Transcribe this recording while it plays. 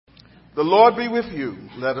The Lord be with you.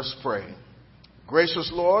 Let us pray.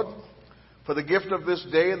 Gracious Lord, for the gift of this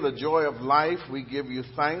day and the joy of life, we give you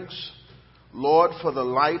thanks. Lord, for the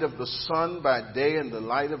light of the sun by day and the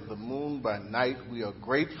light of the moon by night, we are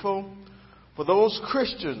grateful. For those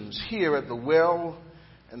Christians here at the Well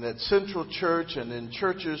and at Central Church and in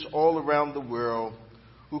churches all around the world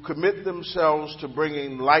who commit themselves to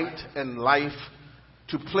bringing light and life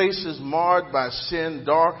to places marred by sin,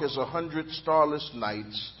 dark as 100 starless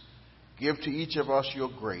nights, give to each of us your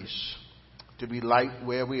grace to be light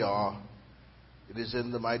where we are. It is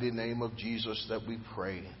in the mighty name of Jesus that we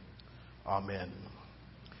pray. Amen.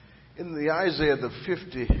 In the Isaiah, the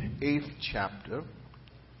 58th chapter,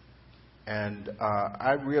 and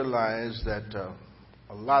I realize that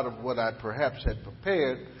a lot of what I perhaps had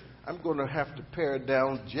prepared, I'm going to have to pare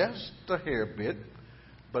down just a hair bit,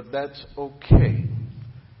 but that's okay.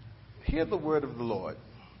 Hear the word of the Lord.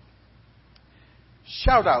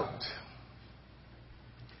 Shout out.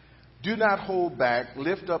 Do not hold back.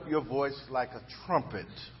 Lift up your voice like a trumpet.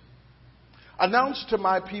 Announce to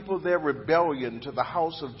my people their rebellion, to the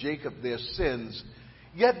house of Jacob their sins.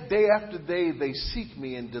 Yet day after day they seek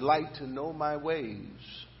me and delight to know my ways,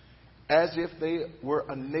 as if they were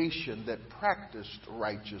a nation that practiced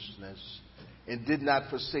righteousness and did not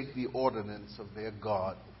forsake the ordinance of their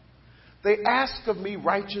God. They ask of me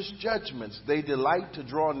righteous judgments. They delight to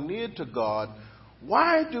draw near to God.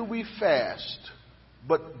 Why do we fast,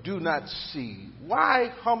 but do not see? Why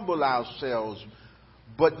humble ourselves,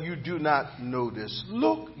 but you do not notice?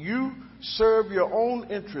 Look, you serve your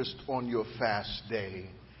own interest on your fast day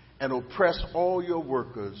and oppress all your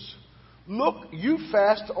workers. Look, you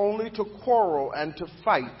fast only to quarrel and to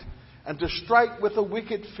fight and to strike with a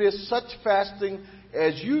wicked fist. Such fasting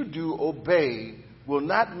as you do obey will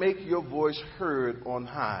not make your voice heard on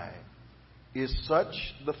high. Is such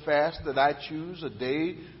the fast that I choose, a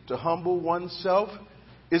day to humble oneself?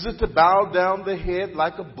 Is it to bow down the head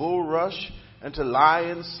like a bulrush and to lie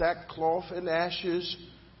in sackcloth and ashes?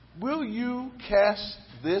 Will you cast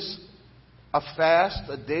this a fast,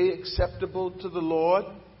 a day acceptable to the Lord?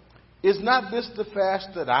 Is not this the fast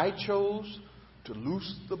that I chose, to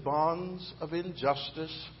loose the bonds of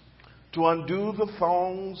injustice, to undo the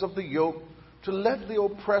thongs of the yoke, to let the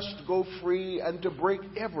oppressed go free and to break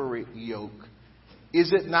every yoke?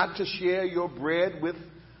 Is it not to share your bread with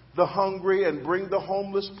the hungry and bring the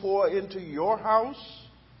homeless poor into your house?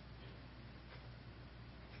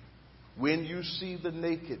 When you see the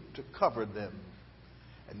naked, to cover them,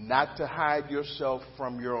 and not to hide yourself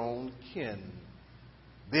from your own kin.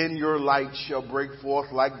 Then your light shall break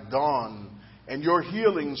forth like dawn, and your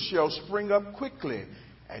healing shall spring up quickly,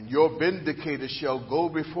 and your vindicator shall go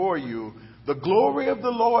before you. The glory of the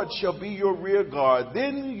Lord shall be your rear guard.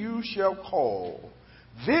 Then you shall call.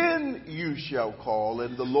 Then you shall call,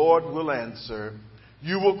 and the Lord will answer.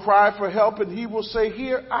 You will cry for help, and he will say,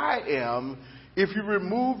 here I am. If you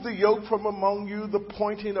remove the yoke from among you, the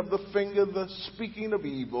pointing of the finger, the speaking of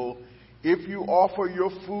evil, if you offer your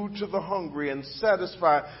food to the hungry and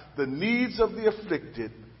satisfy the needs of the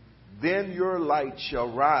afflicted, then your light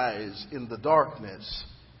shall rise in the darkness,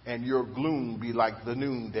 and your gloom be like the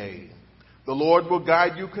noonday. The Lord will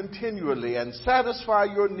guide you continually and satisfy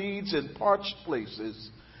your needs in parched places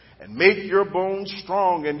and make your bones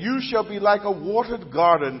strong. And you shall be like a watered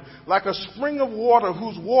garden, like a spring of water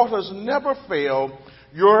whose waters never fail.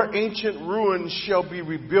 Your ancient ruins shall be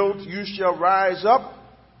rebuilt. You shall rise up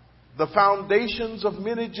the foundations of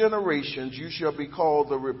many generations. You shall be called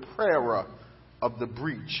the repairer of the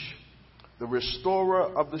breach, the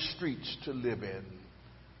restorer of the streets to live in.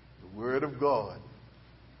 The word of God.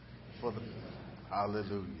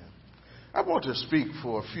 Hallelujah. I want to speak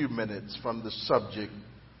for a few minutes from the subject,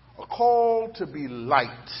 a call to be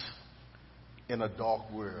light in a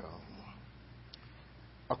dark world.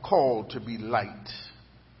 A call to be light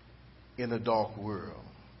in a dark world.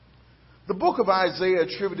 The book of Isaiah,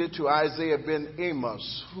 attributed to Isaiah ben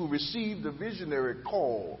Amos, who received a visionary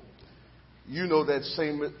call. You know that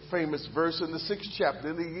same famous verse in the 6th chapter.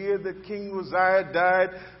 In the year that King Uzziah died,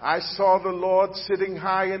 I saw the Lord sitting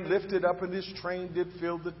high and lifted up, and his train did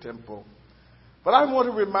fill the temple. But I want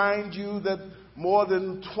to remind you that more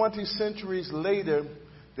than 20 centuries later,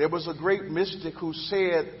 there was a great mystic who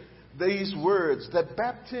said these words, that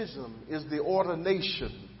baptism is the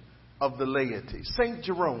ordination of the laity. St.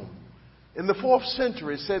 Jerome, in the 4th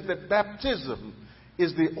century, said that baptism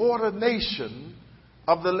is the ordination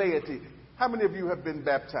of the laity. How many of you have been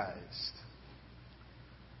baptized?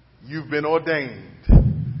 You've been ordained.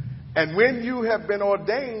 And when you have been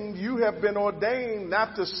ordained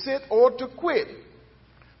not to sit or to quit,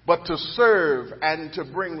 but to serve and to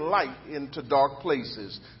bring light into dark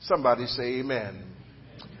places. Somebody say amen.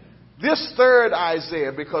 This third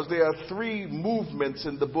Isaiah, because there are three movements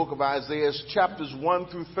in the book of Isaiah, chapters 1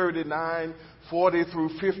 through 39, 40 through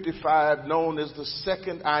 55, known as the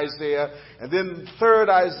second Isaiah, and then third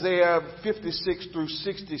Isaiah, 56 through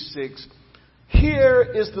 66. Here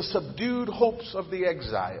is the subdued hopes of the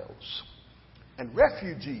exiles and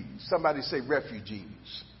refugees. Somebody say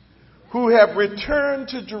refugees. Who have returned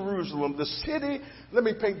to Jerusalem. The city, let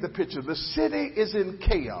me paint the picture. The city is in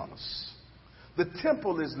chaos. The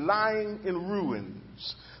temple is lying in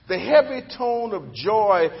ruins. The heavy tone of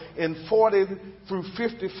joy in 40 through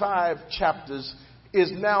 55 chapters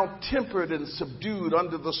is now tempered and subdued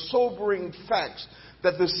under the sobering facts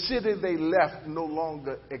that the city they left no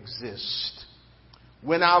longer exists.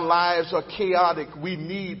 When our lives are chaotic, we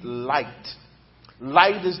need light.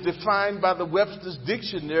 Light is defined by the Webster's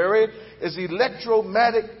Dictionary as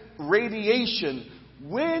electromagnetic radiation.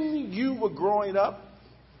 When you were growing up,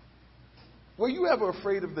 were you ever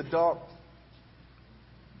afraid of the dark?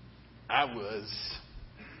 I was.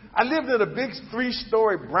 I lived in a big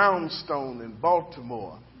 3-story brownstone in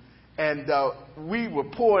Baltimore. And we were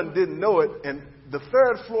poor and didn't know it. And the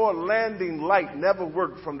third floor landing light never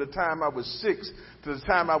worked from the time I was 6 to the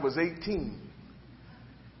time I was 18.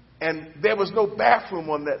 And there was no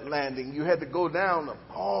bathroom on that landing. You had to go down a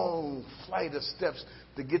long flight of steps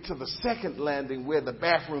to get to the second landing where the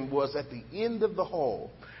bathroom was at the end of the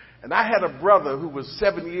hall. And I had a brother who was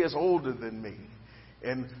 7 years older than me.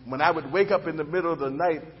 And when I would wake up in the middle of the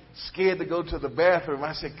night, scared to go to the bathroom,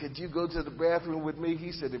 I said, could you go to the bathroom with me?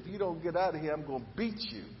 He said, if you don't get out of here, I'm going to beat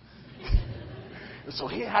you. And so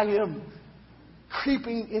here I am,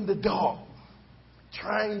 creeping in the dark,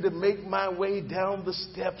 trying to make my way down the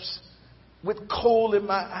steps with coal in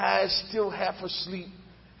my eyes, still half asleep.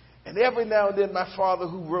 And every now and then my father,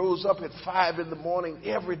 who rose up at 5 in the morning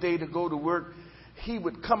every day to go to work, he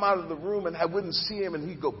would come out of the room and I wouldn't see him and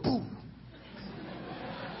he'd go, boom.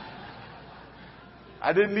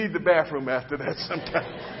 I didn't need the bathroom after that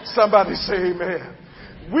sometimes. Somebody say amen.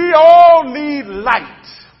 We all need light.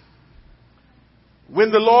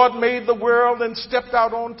 When the Lord made the world and stepped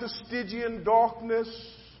out onto Stygian darkness,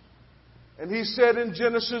 and he said in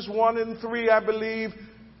Genesis 1 and 3, I believe,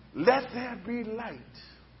 let there be light.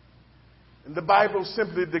 And the Bible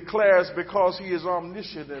simply declares, because he is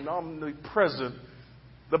omniscient and omnipresent,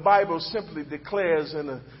 the Bible simply declares in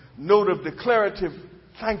a note of declarative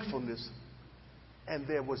thankfulness, and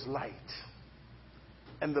there was light.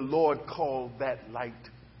 And the Lord called that light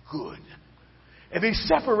good. And he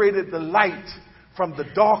separated the light from the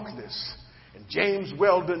darkness. And James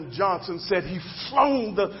Weldon Johnson said he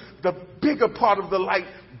flung the bigger part of the light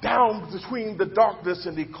down between the darkness,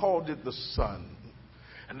 and he called it the sun.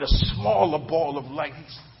 And the smaller ball of light, he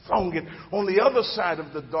flung it on the other side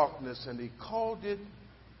of the darkness, and he called it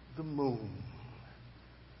the moon.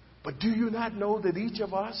 But do you not know that each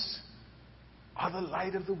of us are the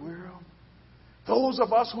light of the world? Those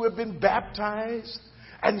of us who have been baptized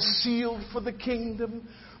and sealed for the kingdom,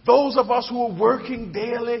 those of us who are working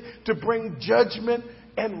daily to bring judgment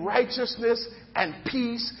and righteousness and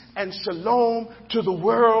peace and shalom to the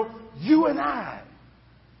world, you and I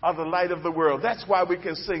are the light of the world. That's why we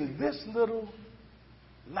can sing, this little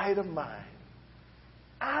light of mine,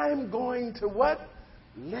 I'm going to what?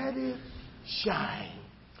 Let it shine.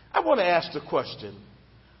 I want to ask the question,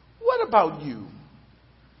 what about you?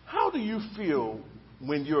 How do you feel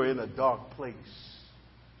when you're in a dark place?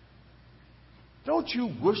 Don't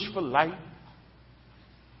you wish for light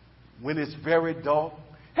when it's very dark?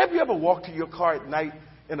 Have you ever walked to your car at night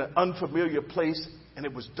in an unfamiliar place and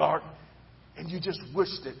it was dark and you just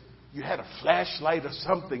wished that you had a flashlight or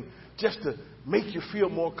something just to make you feel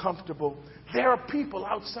more comfortable? There are people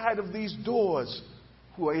outside of these doors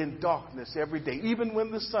who are in darkness every day, even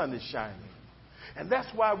when the sun is shining. And that's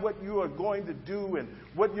why what you are going to do and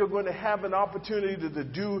what you're going to have an opportunity to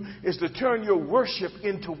do is to turn your worship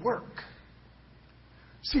into work.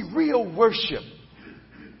 See, real worship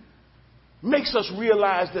makes us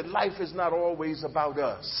realize that life is not always about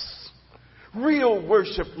us. Real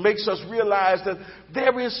worship makes us realize that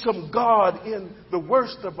there is some God in the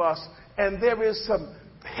worst of us, and there is some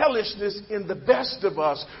hellishness in the best of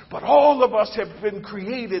us. But all of us have been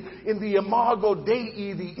created in the imago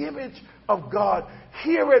Dei, the image of God.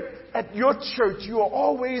 Here at your church, you are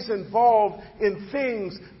always involved in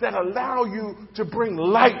things that allow you to bring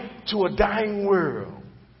light to a dying world.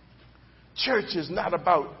 Church is not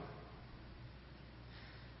about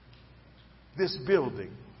this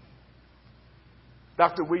building.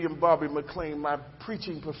 Dr. William Bobby McLean, my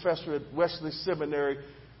preaching professor at Wesley Seminary,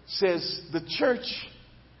 says the church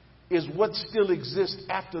is what still exists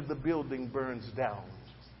after the building burns down.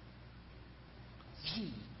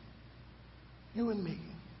 Gee, you and me,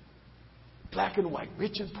 black and white,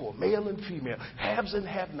 rich and poor, male and female, haves and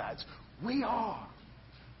have-nots, we are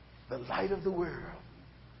the light of the world.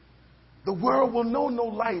 The world will know no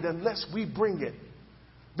light unless we bring it.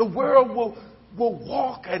 The world will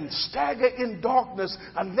walk and stagger in darkness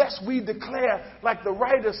unless we declare, like the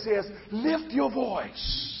writer says, lift your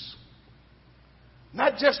voice.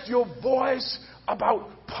 Not just your voice about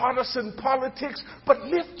partisan politics, but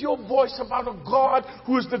lift your voice about a God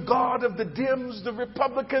who is the God of the Dems, the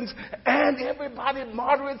Republicans, and everybody,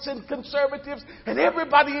 moderates and conservatives, and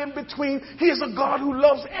everybody in between. He is a God who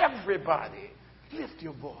loves everybody. Lift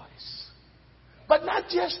your voice. But not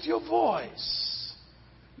just your voice.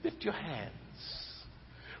 Lift your hands.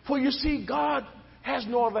 For you see, God has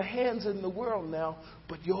no other hands in the world now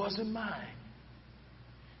but yours and mine.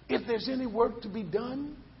 If there's any work to be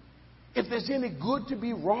done, if there's any good to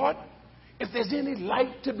be wrought, if there's any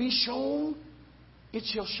light to be shown, it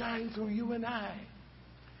shall shine through you and I.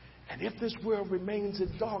 And if this world remains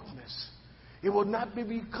in darkness, it will not be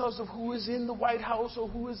because of who is in the White House or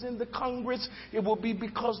who is in the Congress. It will be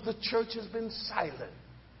because the church has been silent.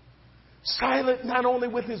 Silent not only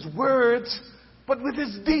with his words, but with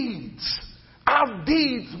his deeds. Our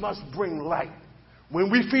deeds must bring light.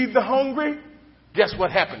 When we feed the hungry, guess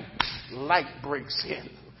what happened? Light breaks in.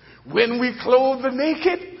 When we clothe the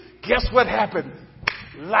naked, guess what happened?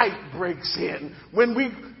 Light breaks in. When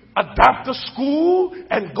we adopt a school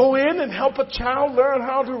and go in and help a child learn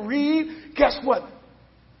how to read, guess what?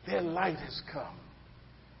 Their light has come.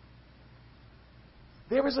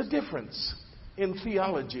 There is a difference in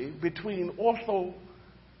theology between orthodoxy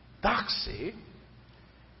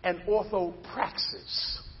and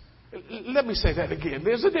orthopraxis. Let me say that again.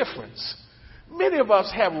 There's a difference. Many of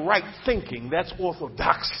us have right thinking. That's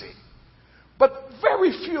orthodoxy. But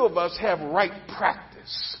very few of us have right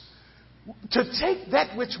practice. To take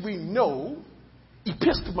that which we know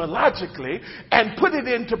epistemologically and put it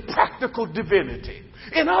into practical divinity.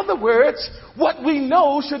 In other words, what we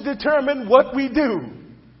know should determine what we do.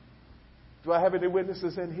 Do I have any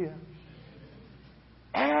witnesses in here?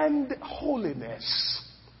 And holiness.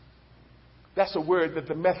 That's a word that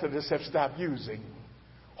the Methodists have stopped using.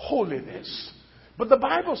 Holiness. But the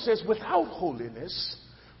Bible says without holiness,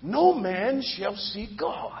 no man shall see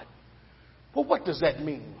God. Well, what does that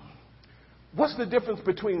mean? What's the difference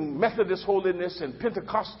between Methodist holiness and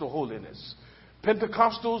Pentecostal holiness?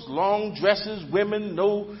 Pentecostals, long dresses, women,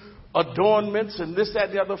 no adornments, and this, that,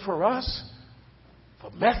 and the other. For us,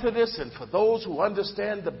 for Methodists and for those who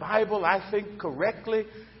understand the Bible, I think correctly,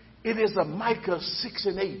 it is a Micah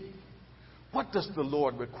 6:8. What does the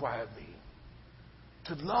Lord require thee?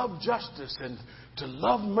 To love justice and to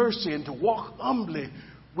love mercy and to walk humbly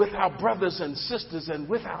with our brothers and sisters and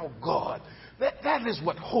with our God. That is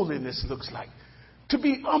what holiness looks like. To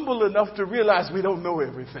be humble enough to realize we don't know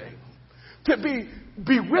everything. To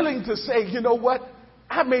be willing to say, you know what?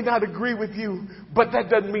 I may not agree with you, but that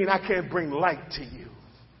doesn't mean I can't bring light to you.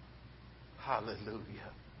 Hallelujah.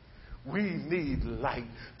 We need light.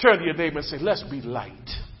 Turn to your neighbor and say, let's be light.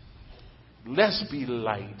 Let's be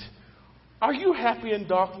light. Are you happy in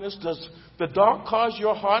darkness? Does the dark cause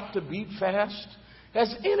your heart to beat fast?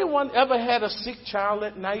 Has anyone ever had a sick child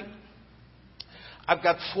at night? I've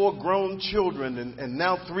got 4 grown children and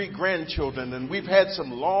now 3 grandchildren, and we've had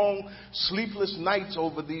some long, sleepless nights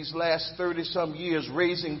over these last 30-some years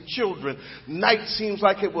raising children. Night seems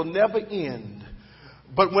like it will never end.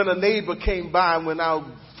 But when a neighbor came by, when our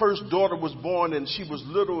first daughter was born and she was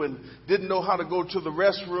little and didn't know how to go to the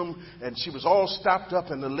restroom and she was all stopped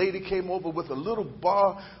up, and the lady came over with a little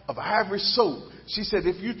bar of Ivory soap. She said,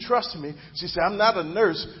 if you trust me, she said, I'm not a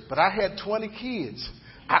nurse, but I had 20 kids.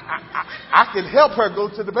 I can help her go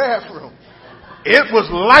to the bathroom. It was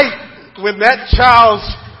light when that child's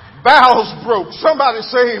bowels broke. Somebody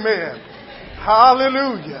say amen.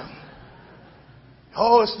 Hallelujah.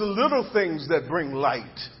 Oh, it's the little things that bring light.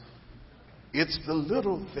 It's the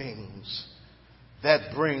little things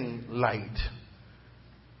that bring light.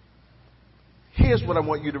 Here's what I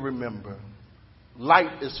want you to remember.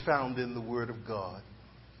 Light is found in the Word of God.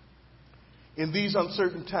 In these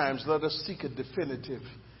uncertain times, let us seek a definitive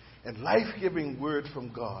and life-giving word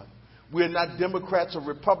from God. We're not Democrats or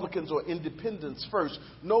Republicans or independents first.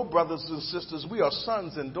 No, brothers and sisters, we are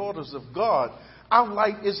sons and daughters of God. Our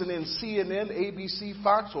light isn't in CNN, ABC,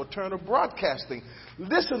 Fox, or Turner Broadcasting.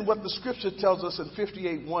 Listen what the scripture tells us in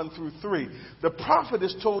 58:1-3. The prophet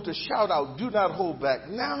is told to shout out, do not hold back.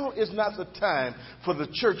 Now is not the time for the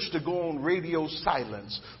church to go on radio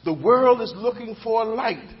silence. The world is looking for a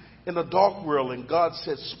light, in a dark world, and God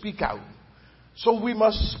said, speak out. So we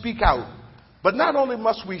must speak out. But not only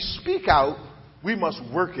must we speak out, we must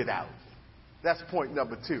work it out. That's point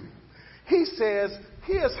number 2. He says,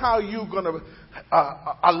 here's how you're going to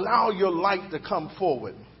allow your light to come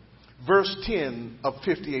forward. Verse 10 of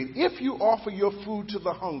 58. If you offer your food to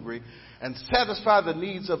the hungry and satisfy the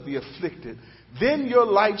needs of the afflicted, then your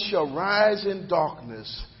light shall rise in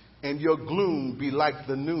darkness and your gloom be like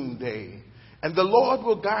the noonday. And the Lord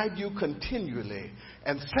will guide you continually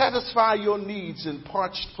and satisfy your needs in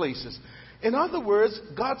parched places. In other words,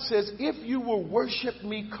 God says, if you will worship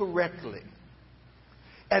me correctly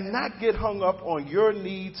and not get hung up on your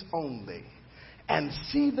needs only and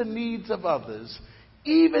see the needs of others,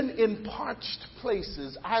 even in parched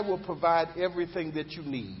places, I will provide everything that you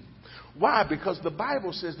need. Why? Because the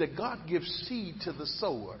Bible says that God gives seed to the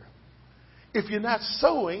sower. If you're not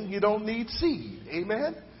sowing, you don't need seed.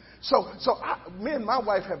 Amen? So me and my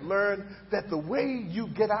wife have learned that the way you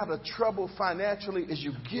get out of trouble financially is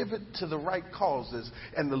you give it to the right causes,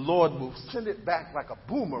 and the Lord will send it back like a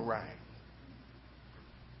boomerang.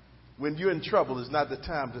 When you're in trouble, it's not the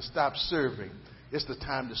time to stop serving. It's the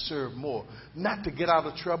time to serve more. Not to get out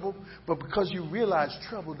of trouble, but because you realize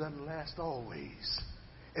trouble doesn't last always.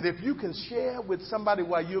 And if you can share with somebody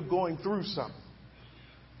while you're going through something,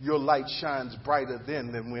 your light shines brighter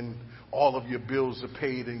then than when all of your bills are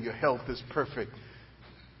paid and your health is perfect.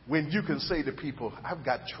 When you can say to people, I've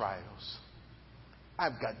got trials.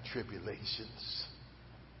 I've got tribulations.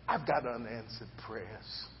 I've got unanswered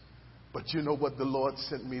prayers. But you know what? The Lord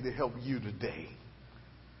sent me to help you today.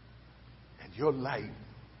 And your light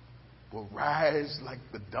will rise like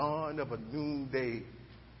the dawn of a noonday.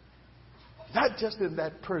 Not just in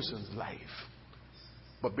that person's life,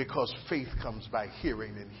 but because faith comes by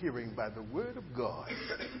hearing, and hearing by the word of God.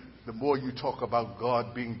 The more you talk about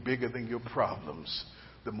God being bigger than your problems,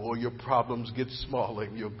 the more your problems get smaller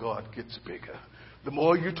and your God gets bigger. The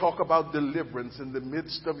more you talk about deliverance in the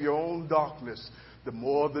midst of your own darkness, the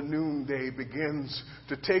more the noonday begins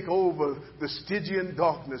to take over the Stygian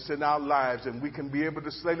darkness in our lives, and we can be able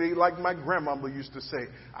to say, like my grandmama used to say,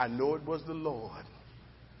 I know it was the Lord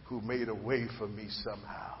who made a way for me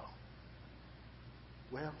somehow.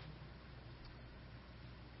 Well,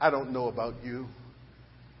 I don't know about you.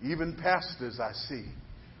 Even pastors I see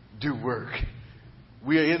do work.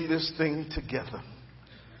 We are in this thing together.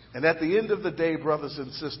 And at the end of the day, brothers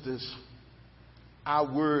and sisters,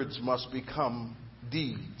 our words must become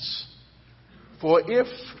deeds. For if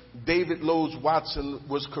David Lowes Watson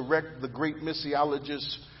was correct, the great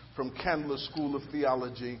missiologist from Candler School of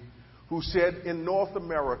Theology, who said in North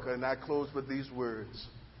America, and I close with these words,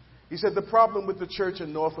 he said, the problem with the church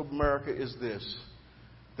in North America is this,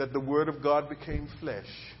 that the word of God became flesh,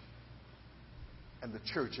 and the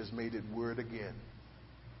church has made it word again.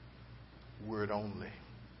 Word only.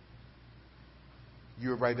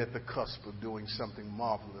 You're right at the cusp of doing something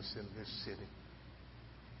marvelous in this city.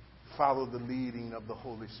 Follow the leading of the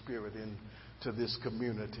Holy Spirit into this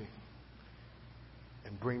community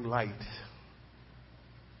and bring light.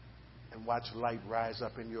 And watch light rise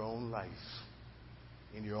up in your own life,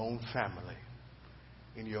 in your own family,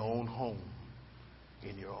 in your own home,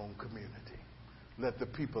 in your own community. Let the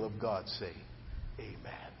people of God say,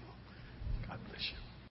 amen. God bless you.